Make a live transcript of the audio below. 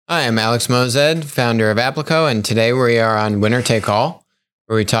Hi, I'm Alex Mozed, founder of Applico, and today we are on Winner Take All,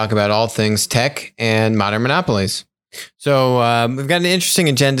 where we talk about all things tech and modern monopolies. So we've got an interesting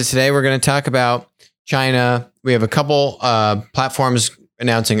agenda today. We're going to talk about China. We have a couple platforms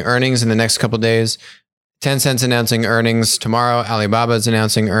announcing earnings in the next couple of days. Tencent's announcing earnings tomorrow. Alibaba's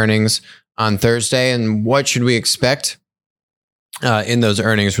announcing earnings on Thursday. And what should we expect in those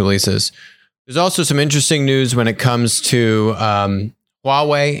earnings releases? There's also some interesting news when it comes to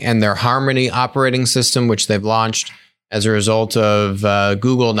Huawei and their Harmony operating system, which they've launched as a result of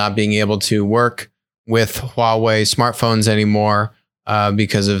Google not being able to work with Huawei smartphones anymore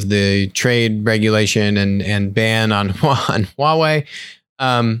because of the trade regulation and ban on Huawei.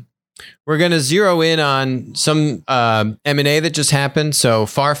 We're going to zero in on some M&A that just happened. So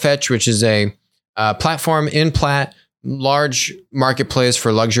Farfetch, which is a platform in Plaid, large marketplace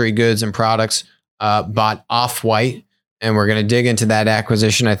for luxury goods and products, bought Off-White. And we're going to dig into that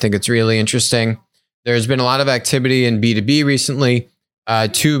acquisition. I think it's really interesting. There's been a lot of activity in B2B recently.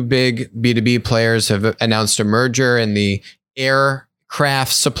 Two big B2B players have announced a merger in the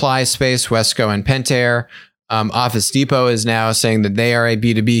aircraft supply space, Wesco and Pentair. Office Depot is now saying that they are a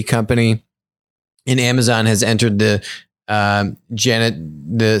B2B company. And Amazon has entered the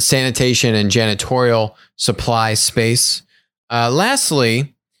sanitation and janitorial supply space.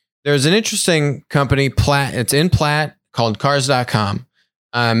 Lastly, there's an interesting company, Plaid. It's in Plaid, called Cars.com.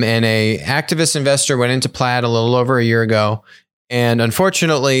 And a activist investor went into Plaid a little over a year ago. And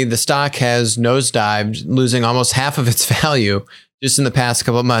unfortunately, the stock has nosedived, losing almost half of its value just in the past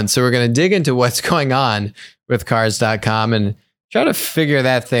couple of months. So we're going to dig into what's going on with Cars.com and try to figure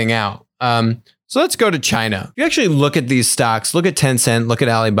that thing out. So let's go to China. If you actually look at these stocks, look at Tencent, look at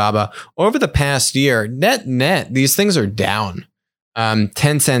Alibaba, over the past year, net, these things are down.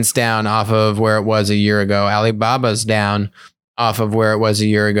 Tencent's down off of where it was a year ago. Alibaba's down off of where it was a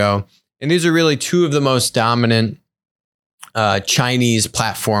year ago. And these are really two of the most dominant Chinese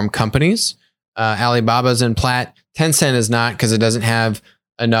platform companies. Alibaba's in Plaid. Tencent is not, because it doesn't have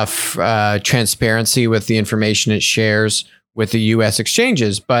enough transparency with the information it shares with the US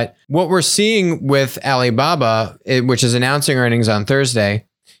exchanges. But what we're seeing with Alibaba, which is announcing earnings on Thursday,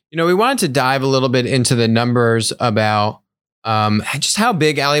 we wanted to dive a little bit into the numbers about just how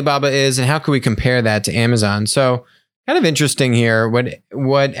big Alibaba is and how can we compare that to Amazon. So kind of interesting here,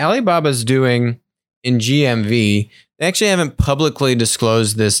 what Alibaba's doing in GMV, they actually haven't publicly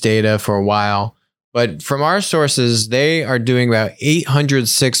disclosed this data for a while, but from our sources, they are doing about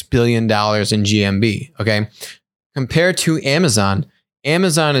 $806 billion in GMV, okay? Compared to Amazon,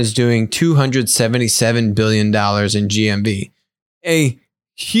 Amazon is doing $277 billion in GMV. A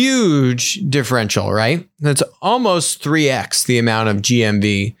huge differential, right? That's almost 3x the amount of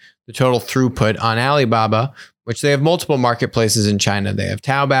GMV, the total throughput on Alibaba, which they have multiple marketplaces in China. They have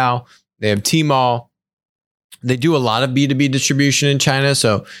Taobao, they have Tmall. They do a lot of B2B distribution in China.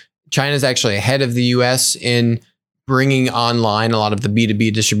 So China is actually ahead of the US in bringing online a lot of the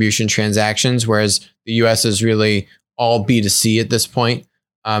B2B distribution transactions, whereas the US is really all B2C at this point.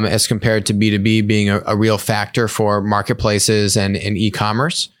 As compared to B2B being a real factor for marketplaces and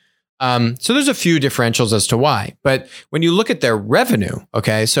e-commerce. So there's a few differentials as to why. But when you look at their revenue,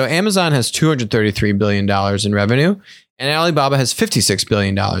 okay, so Amazon has $233 billion in revenue and Alibaba has $56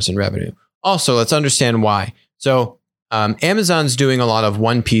 billion in revenue. Also, let's understand why. So Amazon's doing a lot of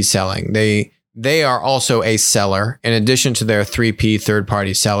 1P selling. They are also a seller in addition to their 3P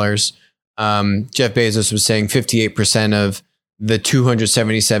third-party sellers. Jeff Bezos was saying 58% of the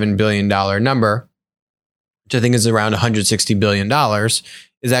 $277 billion number, which I think is around $160 billion,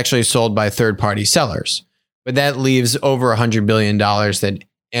 is actually sold by third-party sellers. But that leaves over $100 billion that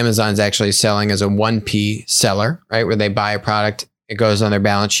Amazon's actually selling as a 1P seller, right? Where they buy a product, it goes on their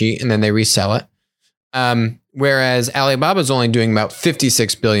balance sheet, and then they resell it. Whereas Alibaba's only doing about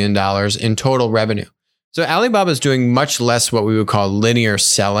 $56 billion in total revenue. So Alibaba's doing much less what we would call linear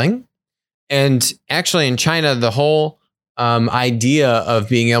selling. And actually in China, the whole idea of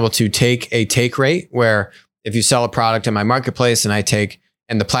being able to take a take rate where if you sell a product in my marketplace and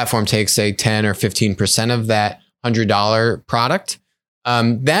the platform takes say 10 or 15% of that $100 product,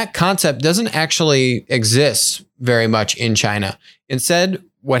 that concept doesn't actually exist very much in China. Instead,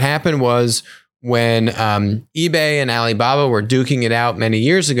 what happened was when eBay and Alibaba were duking it out many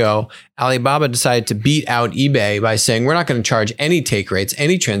years ago, Alibaba decided to beat out eBay by saying, we're not going to charge any take rates,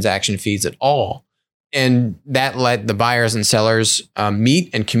 any transaction fees at all. And that let the buyers and sellers meet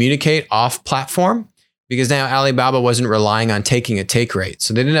and communicate off platform because now Alibaba wasn't relying on taking a take rate.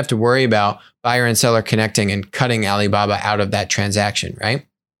 So they didn't have to worry about buyer and seller connecting and cutting Alibaba out of that transaction, right?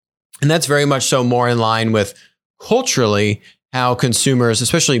 And that's very much so more in line with culturally how consumers,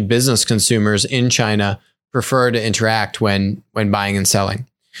 especially business consumers in China, prefer to interact when buying and selling.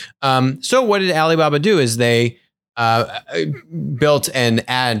 So what did Alibaba do? Is they built an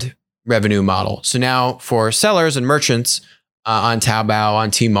ad revenue model. So now for sellers and merchants on Taobao,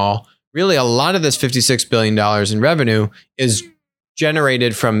 on Tmall, really a lot of this $56 billion in revenue is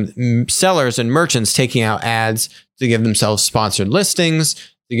generated from sellers and merchants taking out ads to give themselves sponsored listings,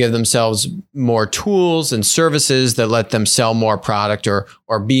 to give themselves more tools and services that let them sell more product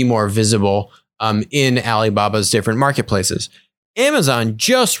or be more visible in Alibaba's different marketplaces. Amazon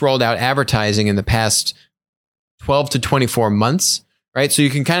just rolled out advertising in the past 12 to 24 months, right? So you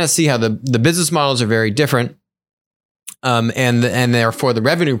can kind of see how the business models are very different, and therefore the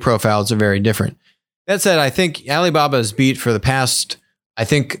revenue profiles are very different. That said, I think Alibaba's beat for the past, I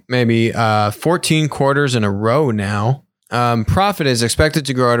think maybe 14 quarters in a row now. Profit is expected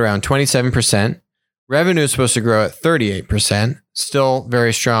to grow at around 27%. Revenue is supposed to grow at 38%. Still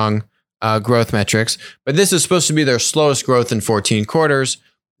very strong growth metrics. But this is supposed to be their slowest growth in 14 quarters,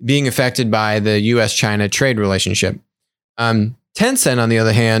 being affected by the US-China trade relationship. Tencent, on the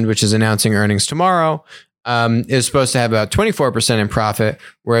other hand, which is announcing earnings tomorrow, is supposed to have about 24% in profit,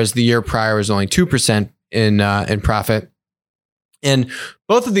 whereas the year prior was only 2% in profit. And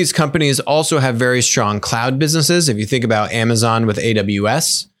both of these companies also have very strong cloud businesses. If you think about Amazon with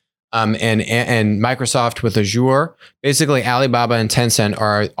AWS and Microsoft with Azure, basically Alibaba and Tencent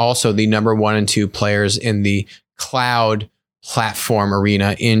are also the number 1 and 2 players in the cloud platform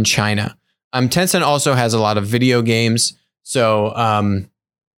arena in China. Tencent also has a lot of video games. So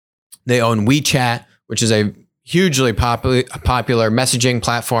they own WeChat, which is a hugely popular messaging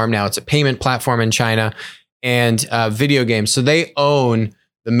platform. Now it's a payment platform in China, and video games. So they own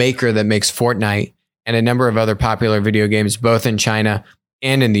the maker that makes Fortnite and a number of other popular video games, both in China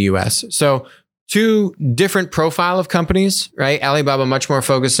and in the US. So two different profile of companies, right? Alibaba much more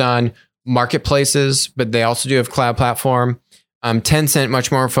focused on marketplaces, but they also do have cloud platform. Tencent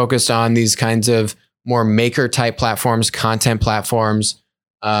much more focused on these kinds of more maker type platforms, content platforms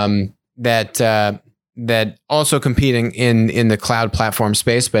that also competing in the cloud platform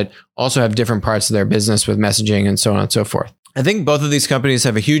space, but also have different parts of their business with messaging and so on and so forth. I think both of these companies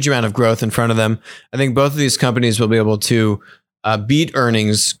have a huge amount of growth in front of them. I think both of these companies will be able to beat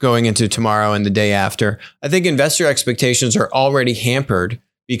earnings going into tomorrow and the day after. I think investor expectations are already hampered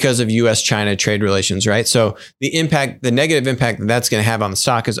because of US-China trade relations, right? So the negative impact that that's going to have on the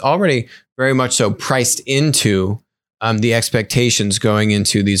stock is already very much so priced into the expectations going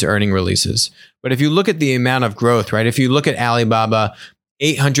into these earning releases. But if you look at the amount of growth, right? If you look at Alibaba,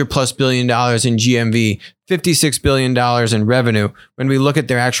 $800+ billion in GMV, $56 billion in revenue. When we look at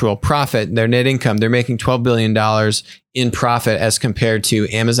their actual profit, their net income, they're making $12 billion in profit as compared to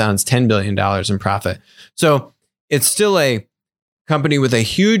Amazon's $10 billion in profit. So it's still a company with a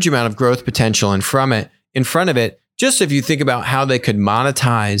huge amount of growth potential in front of it. Just if you think about how they could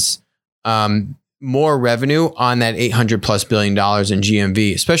monetize more revenue on that $800+ billion in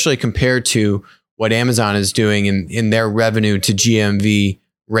GMV, especially compared to what Amazon is doing in their revenue to GMV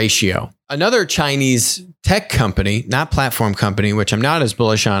ratio. Another Chinese tech company, not platform company, which I'm not as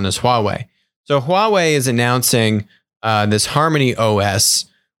bullish on, is Huawei. So Huawei is announcing this Harmony OS,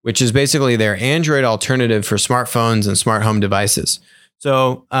 which is basically their Android alternative for smartphones and smart home devices.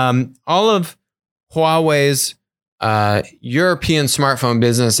 So all of Huawei's European smartphone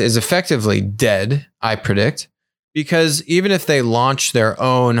business is effectively dead, I predict, because even if they launch their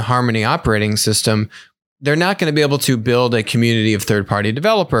own Harmony operating system, they're not going to be able to build a community of third-party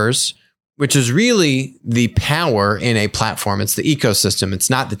developers, which is really the power in a platform. It's the ecosystem. It's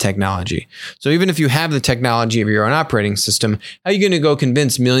not the technology. So even if you have the technology of your own operating system, how are you going to go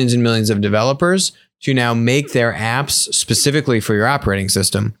convince millions and millions of developers to now make their apps specifically for your operating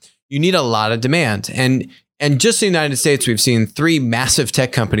system? You need a lot of demand. And just in the United States, we've seen 3 massive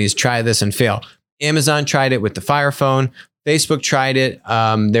tech companies try this and fail. Amazon tried it with the Fire Phone. Facebook tried it.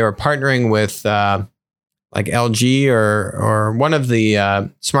 They were partnering with like LG or one of the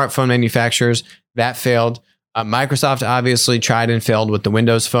smartphone manufacturers. That failed. Microsoft obviously tried and failed with the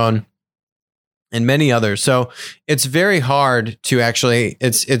Windows Phone and many others. So it's very hard to actually,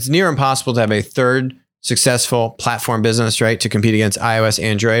 it's near impossible to have a third successful platform business, right, to compete against iOS,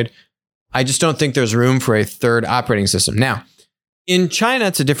 Android. I just don't think there's room for a third operating system. Now, in China,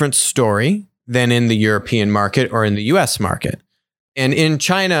 it's a different story than in the European market or in the US market. And in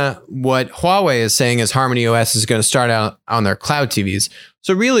China, what Huawei is saying is Harmony OS is going to start out on their cloud TVs.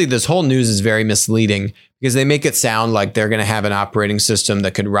 So really, this whole news is very misleading because they make it sound like they're going to have an operating system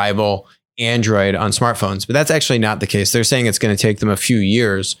that could rival Android on smartphones. But that's actually not the case. They're saying it's going to take them a few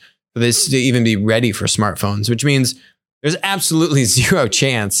years for this to even be ready for smartphones, which means there's absolutely zero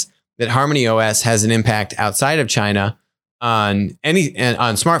chance that Harmony OS has an impact outside of China on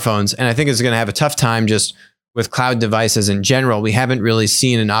smartphones. And I think it's going to have a tough time just with cloud devices in general. We haven't really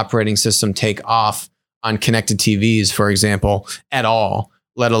seen an operating system take off on connected TVs, for example, at all,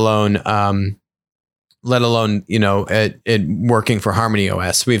 let alone it working for Harmony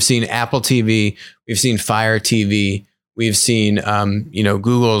OS. We've seen Apple TV, we've seen Fire TV, we've seen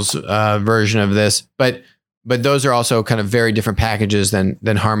Google's version of this, but those are also kind of very different packages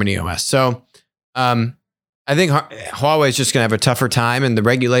than Harmony OS. So I think Huawei is just going to have a tougher time, and the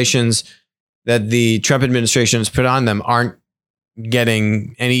regulations that the Trump administration has put on them aren't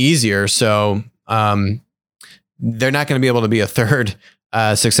getting any easier. So they're not going to be able to be a third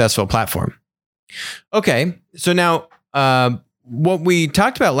successful platform. Okay, so now what we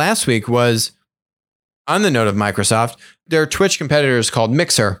talked about last week was, on the note of Microsoft, their Twitch competitor is called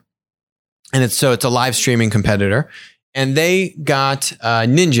Mixer, and it's a live streaming competitor, and they got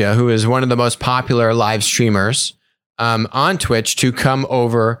Ninja, who is one of the most popular live streamers on Twitch, to come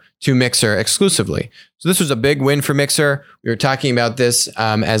over to Mixer exclusively. So this was a big win for Mixer. We were talking about this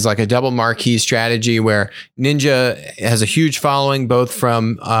as like a double marquee strategy where Ninja has a huge following, both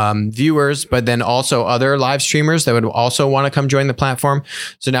from viewers, but then also other live streamers that would also want to come join the platform.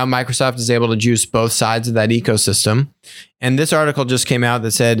 So now Microsoft is able to juice both sides of that ecosystem. And this article just came out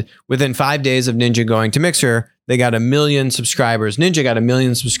that said within 5 days of Ninja going to Mixer, they got 1 million subscribers. Ninja got 1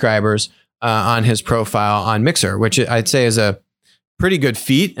 million subscribers on his profile on Mixer, which I'd say is a pretty good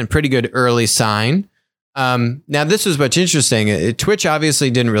feat and pretty good early sign. Now, this is what's interesting. Twitch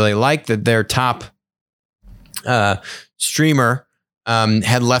obviously didn't really like that their top streamer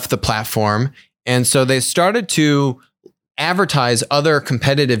had left the platform. And so they started to advertise other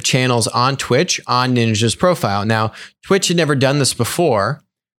competitive channels on Twitch on Ninja's profile. Now, Twitch had never done this before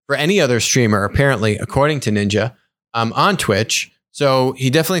for any other streamer, apparently, according to Ninja, on Twitch. So he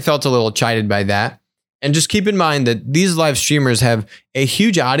definitely felt a little chided by that. And just keep in mind that these live streamers have a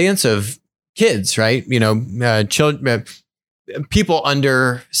huge audience of kids, right? Children, people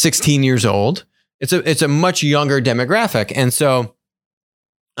under 16 years old. It's a much younger demographic. And so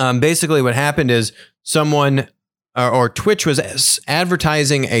basically what happened is someone or Twitch was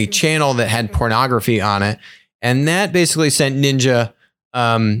advertising a channel that had pornography on it. And that basically sent Ninja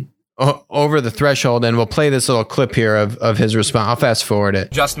over the threshold. And we'll play this little clip here of his response. I'll fast forward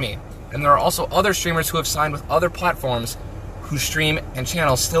it. Just me. And there are also other streamers who have signed with other platforms whose stream and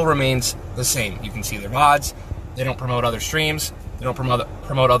channel still remains the same. You can see their VODs. They don't promote other streams. They don't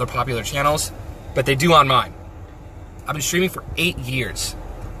promote other popular channels, but they do on mine. I've been streaming for 8 years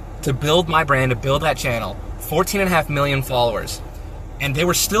to build my brand, to build that channel, 14.5 million followers, and they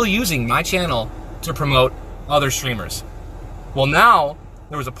were still using my channel to promote other streamers. Well, now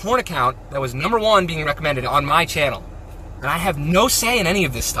there was a porn account that was #1 being recommended on my channel, and I have no say in any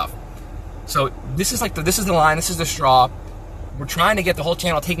of this stuff. So this is the line, this is the straw. We're trying to get the whole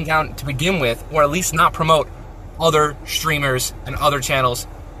channel taken down to begin with, or at least not promote other streamers and other channels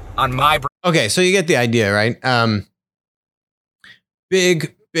on my brand. Okay, so you get the idea, right?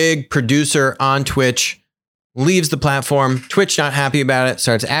 Big producer on Twitch leaves the platform. Twitch not happy about it,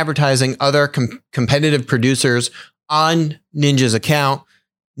 starts advertising other competitive producers on Ninja's account.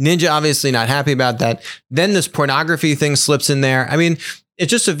 Ninja obviously not happy about that. Then this pornography thing slips in there. I mean, it's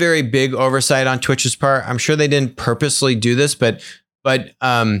just a very big oversight on Twitch's part. I'm sure they didn't purposely do this, but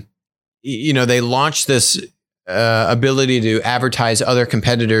they launched this ability to advertise other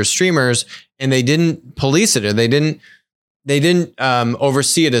competitors' streamers, and they didn't police it, or they didn't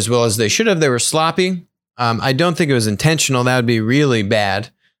oversee it as well as they should have. They were sloppy. I don't think it was intentional. That would be really bad.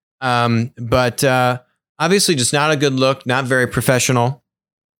 But obviously, just not a good look. Not very professional.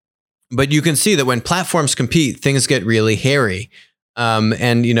 But you can see that when platforms compete, things get really hairy.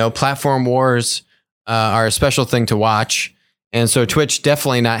 And platform wars are a special thing to watch. And so Twitch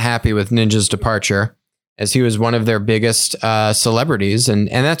definitely not happy with Ninja's departure, as he was one of their biggest celebrities. And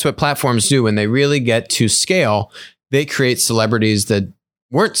that's what platforms do when they really get to scale. They create celebrities that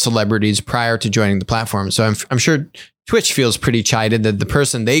weren't celebrities prior to joining the platform. So I'm sure Twitch feels pretty chided that the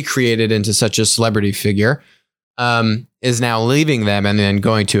person they created into such a celebrity figure is now leaving them and then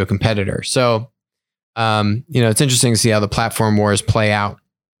going to a competitor. So it's interesting to see how the platform wars play out.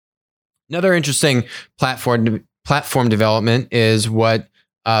 Another interesting platform development is what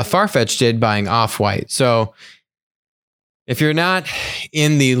Farfetch did, buying Off-White. So if you're not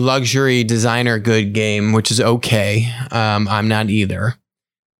in the luxury designer good game, which is okay, I'm not either.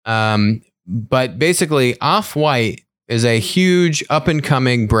 But basically, Off-White is a huge up and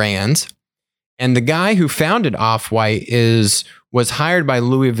coming brand. And the guy who founded Off-White was hired by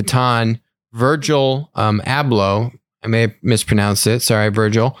Louis Vuitton, Virgil Abloh. I may have mispronounced it. Sorry,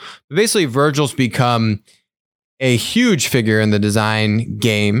 Virgil. But basically, Virgil's become a huge figure in the design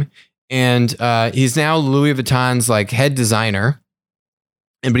game. And he's now Louis Vuitton's like head designer.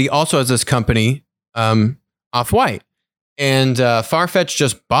 But he also has this company, Off-White. And Farfetch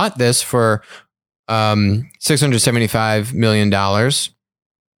just bought this for $675 million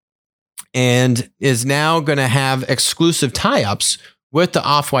and is now going to have exclusive tie-ups with the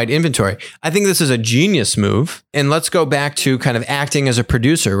Off-White inventory. I think this is a genius move. And let's go back to kind of acting as a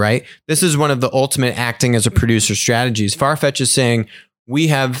producer, right? This is one of the ultimate acting as a producer strategies. Farfetch is saying, we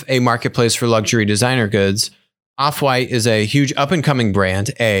have a marketplace for luxury designer goods. Off-White is a huge up-and-coming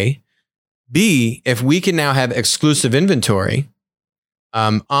brand, A. B, if we can now have exclusive inventory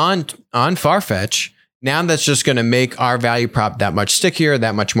on Farfetch, now that's just going to make our value prop that much stickier,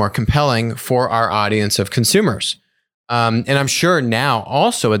 that much more compelling for our audience of consumers. And I'm sure now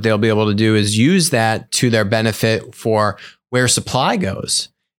also what they'll be able to do is use that to their benefit for where supply goes.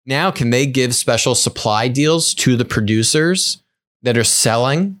 Now, can they give special supply deals to the producers that are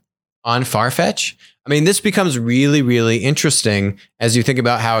selling on Farfetch? I mean, this becomes really, really interesting as you think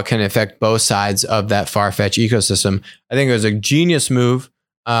about how it can affect both sides of that Farfetch ecosystem. I think it was a genius move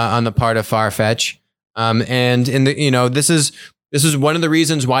on the part of Farfetch. And in the, this is one of the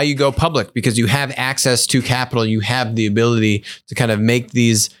reasons why you go public, because you have access to capital. You have the ability to kind of make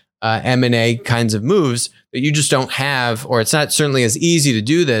these M&A kinds of moves that you just don't have, or it's not certainly as easy to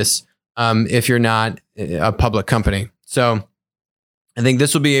do this if you're not a public company. So I think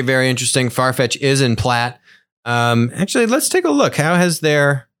this will be a very interesting. Farfetch is in Plaid. Actually, let's take a look. How has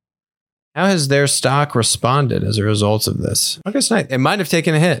their stock responded as a result of this? August 9th. It might have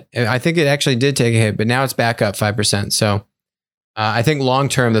taken a hit. I think it actually did take a hit, but now it's back up 5%. So I think long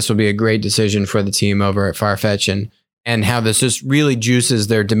term, this will be a great decision for the team over at Farfetch and how this just really juices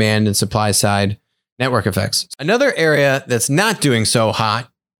their demand and supply side network effects. Another area that's not doing so hot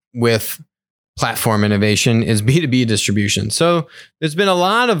with platform innovation is B2B distribution. So there's been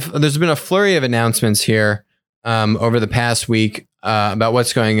a flurry of announcements here over the past week about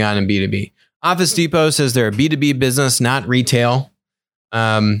what's going on in B2B. Office Depot says they're a B2B business, not retail.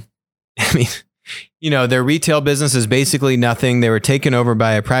 Their retail business is basically nothing. They were taken over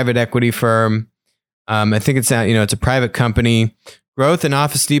by a private equity firm. I think it's a private company. Growth in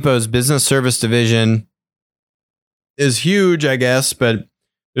Office Depot's business service division is huge, I guess, but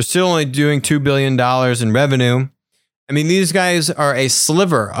they're still only doing $2 billion in revenue. I mean, these guys are a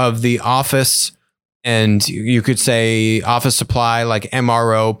sliver of the office, and you could say office supply, like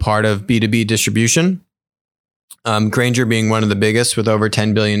MRO, part of B2B distribution. Grainger being one of the biggest with over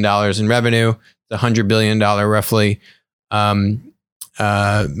 $10 billion in revenue, the $100 billion roughly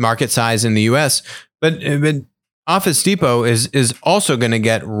market size in the US. But Office Depot is also going to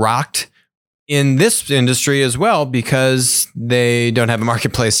get rocked in this industry as well, because they don't have a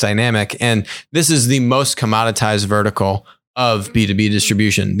marketplace dynamic. And this is the most commoditized vertical of B2B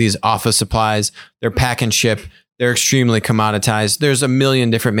distribution. These office supplies, they're pack and ship. They're extremely commoditized. There's a million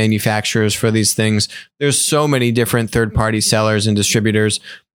different manufacturers for these things. There's so many different third-party sellers and distributors.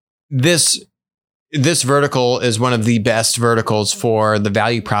 This vertical is one of the best verticals for the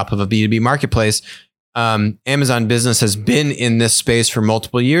value prop of a B2B marketplace. Amazon Business has been in this space for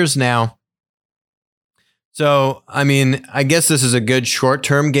multiple years now. So, I mean, I guess this is a good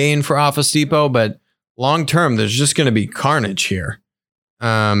short-term gain for Office Depot, but long-term, there's just going to be carnage here.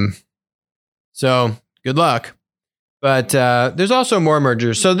 So good luck. But there's also more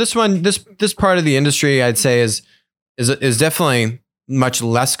mergers. So this part of the industry, I'd say, is definitely much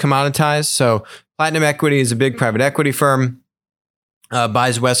less commoditized. So Platinum Equity is a big private equity firm,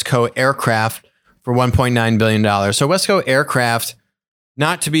 buys Wesco Aircraft for $1.9 billion. So Wesco Aircraft,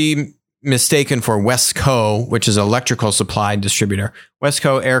 not to be mistaken for Wesco, which is an electrical supply distributor.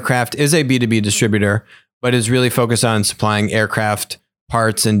 Wesco Aircraft is a B2B distributor, but is really focused on supplying aircraft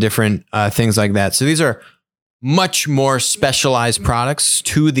parts and different things like that. So these are much more specialized products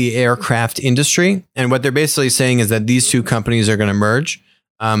to the aircraft industry. And what they're basically saying is that these two companies are going to merge.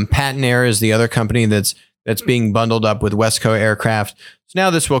 Patent Air is the other company that's being bundled up with Wesco Aircraft. So now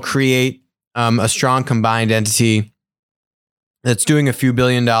this will create a strong combined entity that's doing a few $1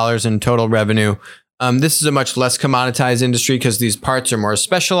 billion in total revenue. This is a much less commoditized industry because these parts are more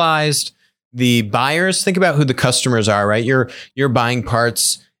specialized. The buyers, think about who the customers are, right? You're buying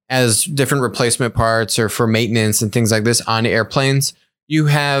parts as different replacement parts or for maintenance and things like this on airplanes. You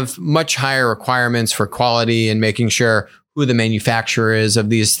have much higher requirements for quality and making sure who the manufacturer is of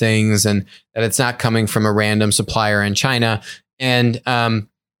these things and that it's not coming from a random supplier in China. And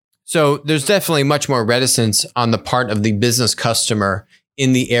so there's definitely much more reticence on the part of the business customer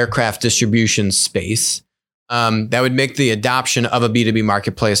in the aircraft distribution space. that would make the adoption of a B2B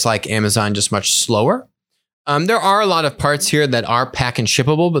marketplace like Amazon just much slower. There are a lot of parts here that are pack and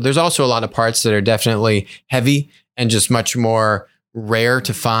shippable, but there's also a lot of parts that are definitely heavy and just much more rare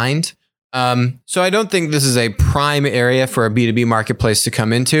to find. So I don't think this is a prime area for a B2B marketplace to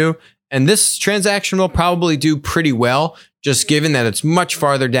come into. And this transaction will probably do pretty well, just given that it's much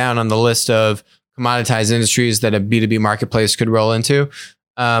farther down on the list of commoditized industries that a B2B marketplace could roll into.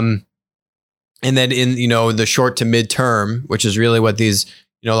 And that in, the short to mid term, which is really what these,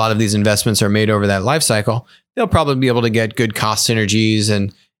 a lot of these investments are made over that life cycle, they'll probably be able to get good cost synergies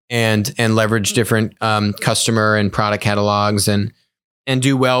and leverage different customer and product catalogs and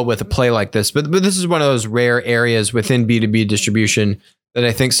do well with a play like this. But this is one of those rare areas within B2B distribution that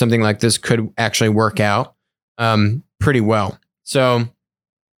I think something like this could actually work out pretty well. So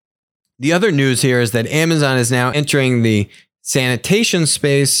the other news here is that Amazon is now entering the sanitation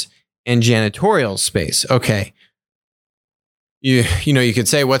space and janitorial space. Okay. You could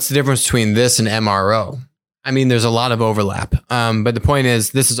say, what's the difference between this and MRO? I mean, there's a lot of overlap. But the point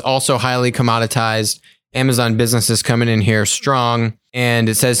is, this is also highly commoditized. Amazon Business is coming in here strong. And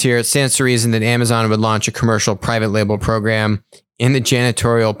it says here, it stands to reason that Amazon would launch a commercial private label program in the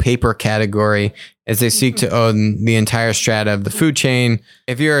janitorial paper category as they seek to own the entire strata of the food chain.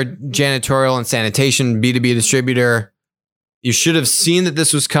 If you're a janitorial and sanitation B2B distributor, you should have seen that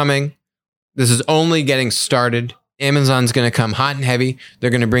this was coming. This is only getting started. Amazon's going to come hot and heavy. They're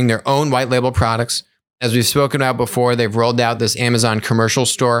going to bring their own white label products. As we've spoken about before, they've rolled out this Amazon commercial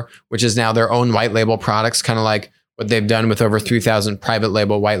store, which is now their own white label products, kind of like what they've done with over 3,000 private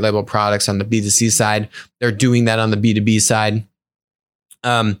label, white label products on the B2C side. They're doing that on the B2B side.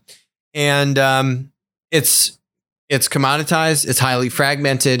 It's commoditized. It's highly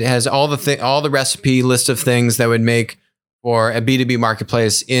fragmented. It has all the recipe list of things that would make for a B2B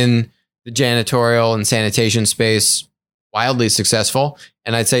marketplace in the janitorial and sanitation space wildly successful.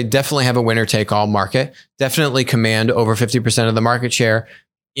 And I'd say definitely have a winner take all market, definitely command over 50% of the market share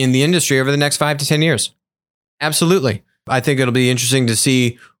in the industry over the next 5 to 10 years. Absolutely. I think it'll be interesting to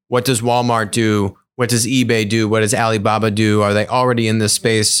see, what does Walmart do? What does eBay do? What does Alibaba do? Are they already in this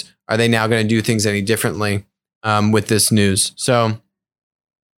space? Are they now going to do things any differently with this news? So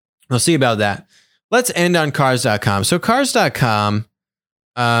we'll see about that. Let's end on Cars.com. So Cars.com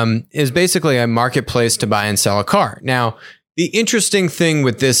is basically a marketplace to buy and sell a car. Now, the interesting thing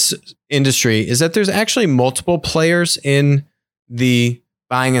with this industry is that there's actually multiple players in the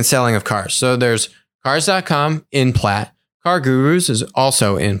buying and selling of cars. So there's Cars.com in Platt. Car Gurus is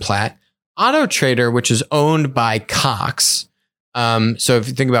also in Platt. Auto Trader, which is owned by Cox. So if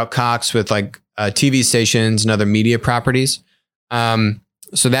you think about Cox with like TV stations and other media properties,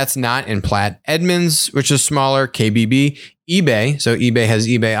 so that's not in Platt. Edmunds, which is smaller, KBB, eBay. So eBay has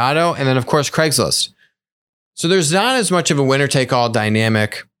eBay Auto, and then of course Craigslist. So there's not as much of a winner-take-all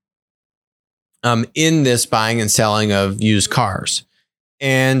dynamic in this buying and selling of used cars.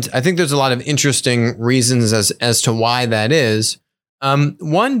 And I think there's a lot of interesting reasons as to why that is.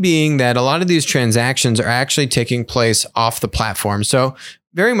 One being that a lot of these transactions are actually taking place off the platform. So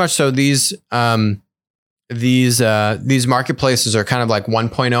very much so these marketplaces are kind of like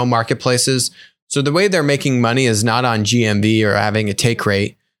 1.0 marketplaces. So the way they're making money is not on GMV or having a take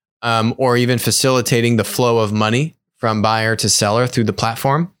rate, or even facilitating the flow of money from buyer to seller through the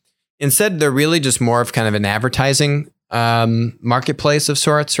platform. Instead, they're really just more of kind of an advertising marketplace of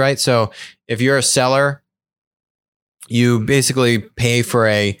sorts, right? So if you're a seller, you basically pay for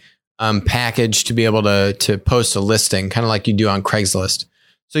a package to be able to post a listing, kind of like you do on Craigslist.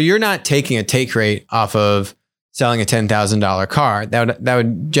 So you're not taking a take rate off of selling a $10,000 car. That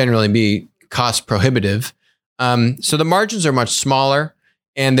would generally be cost prohibitive. So the margins are much smaller,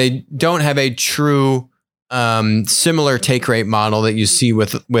 and they don't have a true similar take rate model that you see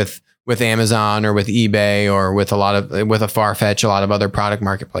with Amazon or with eBay or with a Farfetch, a lot of other product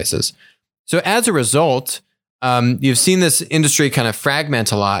marketplaces. So as a result, you've seen this industry kind of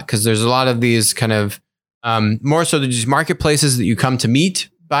fragment a lot because there's a lot of these kind of more so these marketplaces that you come to meet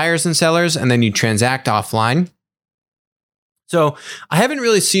buyers and sellers, and then you transact offline. So I haven't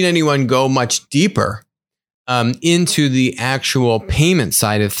really seen anyone go much deeper into the actual payment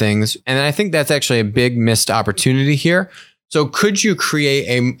side of things. And I think that's actually a big missed opportunity here. So could you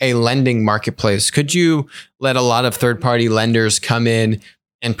create a lending marketplace? Could you let a lot of third-party lenders come in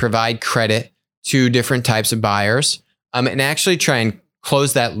and provide credit to different types of buyers and actually try and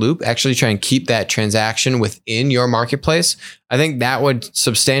close that loop, actually try and keep that transaction within your marketplace? I think that would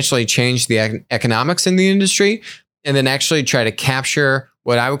substantially change the economics in the industry, and then actually try to capture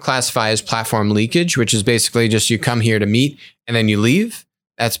what I would classify as platform leakage, which is basically just you come here to meet and then you leave.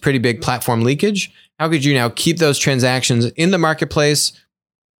 That's pretty big platform leakage. How could you now keep those transactions in the marketplace?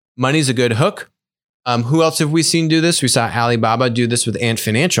 Money's a good hook. Who else have we seen do this? We saw Alibaba do this with Ant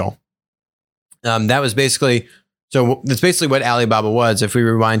Financial. That was basically, so that's basically what Alibaba was. If we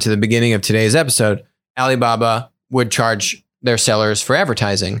rewind to the beginning of today's episode, Alibaba would charge their sellers for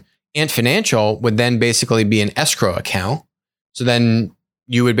advertising. Ant Financial would then basically be an escrow account. So then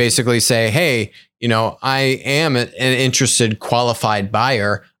you would basically say, hey, I am an interested qualified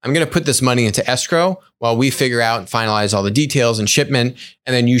buyer. I'm going to put this money into escrow while we figure out and finalize all the details and shipment.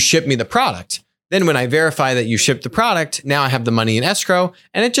 And then you ship me the product. Then when I verify that you shipped the product, now I have the money in escrow,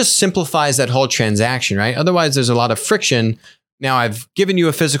 and it just simplifies that whole transaction, right? Otherwise, there's a lot of friction. Now I've given you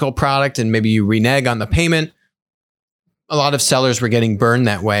a physical product and maybe you renege on the payment. A lot of sellers were getting burned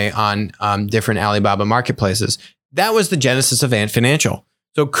that way on different Alibaba marketplaces. That was the genesis of Ant Financial.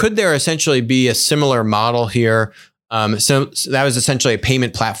 So could there essentially be a similar model here? So that was essentially a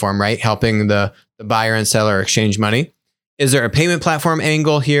payment platform, right? Helping the buyer and seller exchange money. Is there a payment platform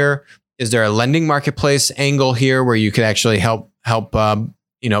angle here? Is there a lending marketplace angle here where you could actually help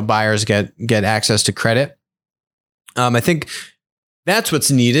buyers get access to credit? I think that's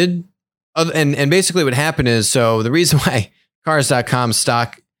what's needed. And basically what happened is, so the reason why Cars.com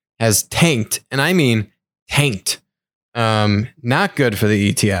stock has tanked, and I mean tanked, not good for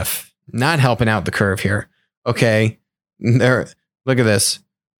the ETF, not helping out the curve here. Okay, there. Look at this.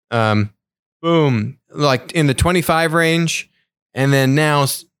 Boom, like in the 25 range, and then now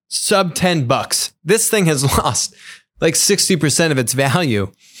sub $10. This thing has lost like 60% of its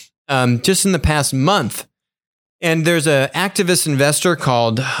value just in the past month. And there's an activist investor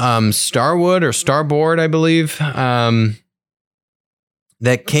called Starwood or Starboard, I believe, that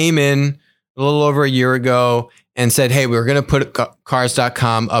came in a little over a year ago and said, hey, we're going to put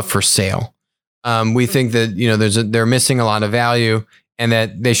Cars.com up for sale. We think that they're missing a lot of value and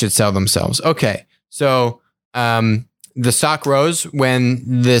that they should sell themselves. Okay, so the stock rose when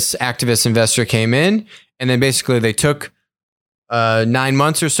this activist investor came in, and then basically they took 9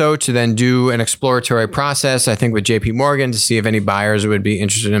 months or so to then do an exploratory process, I think with JP Morgan, to see if any buyers would be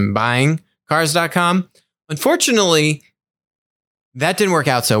interested in buying Cars.com. Unfortunately, that didn't work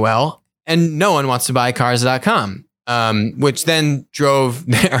out so well, and no one wants to buy Cars.com, which then drove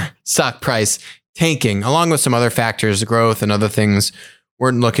their stock price tanking, along with some other factors, growth and other things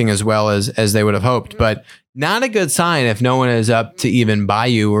weren't looking as well as they would have hoped. But not a good sign if no one is up to even buy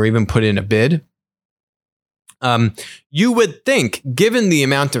you or even put in a bid. You would think, given the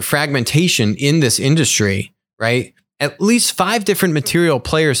amount of fragmentation in this industry, right? At least 5 different material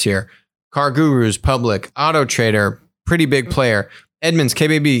players here. Car Gurus, Public, Auto Trader, pretty big player. Edmunds,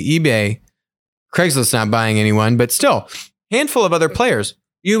 KBB, eBay, Craigslist not buying anyone, but still, handful of other players.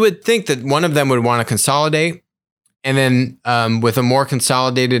 You would think that one of them would want to consolidate, and then with a more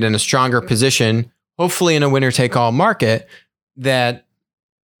consolidated and a stronger position, hopefully in a winner-take-all market, that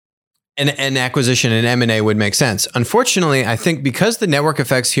an acquisition and M&A would make sense. Unfortunately, I think because the network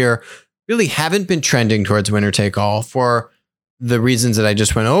effects here really haven't been trending towards winner-take-all for the reasons that I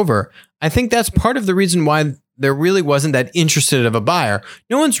just went over, I think that's part of the reason why there really wasn't that interested of a buyer.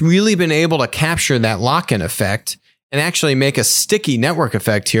 No one's really been able to capture that lock-in effect and actually make a sticky network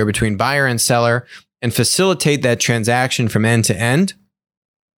effect here between buyer and seller and facilitate that transaction from end to end.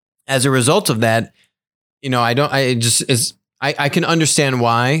 As a result of that, I can understand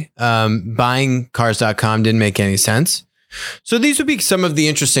why buying Cars.com didn't make any sense. So these would be some of the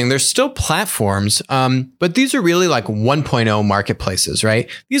interesting, there's still platforms, but these are really like 1.0 marketplaces, right?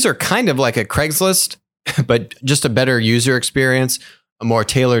 These are kind of like a Craigslist, but just a better user experience, a more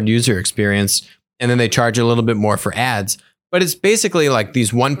tailored user experience. And then they charge a little bit more for ads. But it's basically like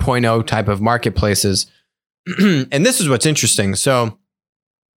these 1.0 type of marketplaces. And this is what's interesting. So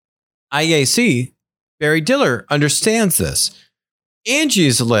IAC, Barry Diller, understands this.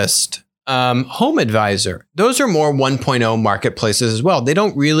 Angie's List, Home Advisor, those are more 1.0 marketplaces as well. They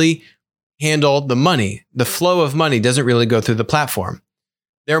don't really handle the money. The flow of money doesn't really go through the platform.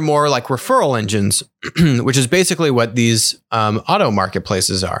 They're more like referral engines, which is basically what these auto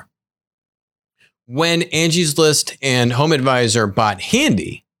marketplaces are. When Angie's List and Home Advisor bought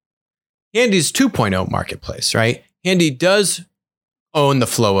Handy, Handy's 2.0 marketplace, right? Handy does own the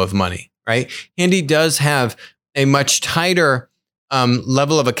flow of money, right? Handy does have a much tighter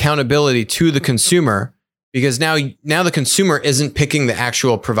level of accountability to the consumer, because now the consumer isn't picking the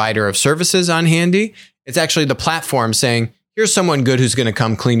actual provider of services on Handy. It's actually the platform saying, here's someone good who's going to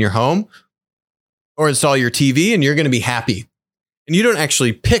come clean your home or install your TV, and you're going to be happy. And you don't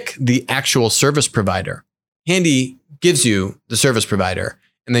actually pick the actual service provider. Handy gives you the service provider,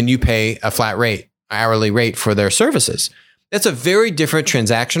 and then you pay a flat rate, hourly rate for their services. That's a very different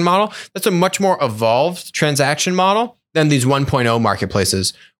transaction model. That's a much more evolved transaction model than these 1.0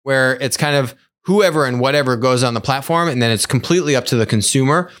 marketplaces, where it's kind of whoever and whatever goes on the platform, and then it's completely up to the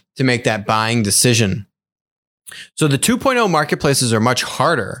consumer to make that buying decision. So the 2.0 marketplaces are much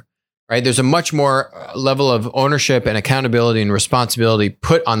harder, right? There's a much more level of ownership and accountability and responsibility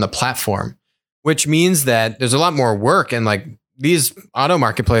put on the platform, which means that there's a lot more work, and like these auto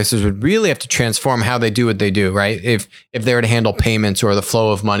marketplaces would really have to transform how they do what they do, right? If they were to handle payments or the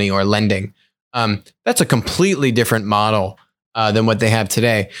flow of money or lending, that's a completely different model than what they have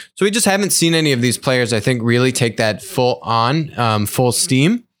today. So we just haven't seen any of these players, I think, really take that full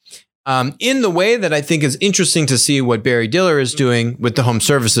steam. In the way that I think is interesting to see what Barry Diller is doing with the home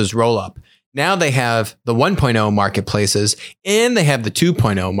services roll up. Now they have the 1.0 marketplaces and they have the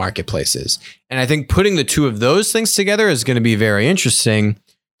 2.0 marketplaces. And I think putting the two of those things together is going to be very interesting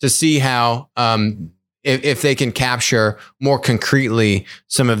to see how, if they can capture more concretely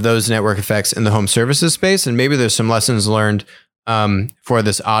some of those network effects in the home services space. And maybe there's some lessons learned for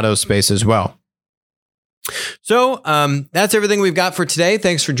this auto space as well. So that's everything we've got for today.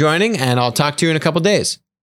 Thanks for joining, and I'll talk to you in a couple days.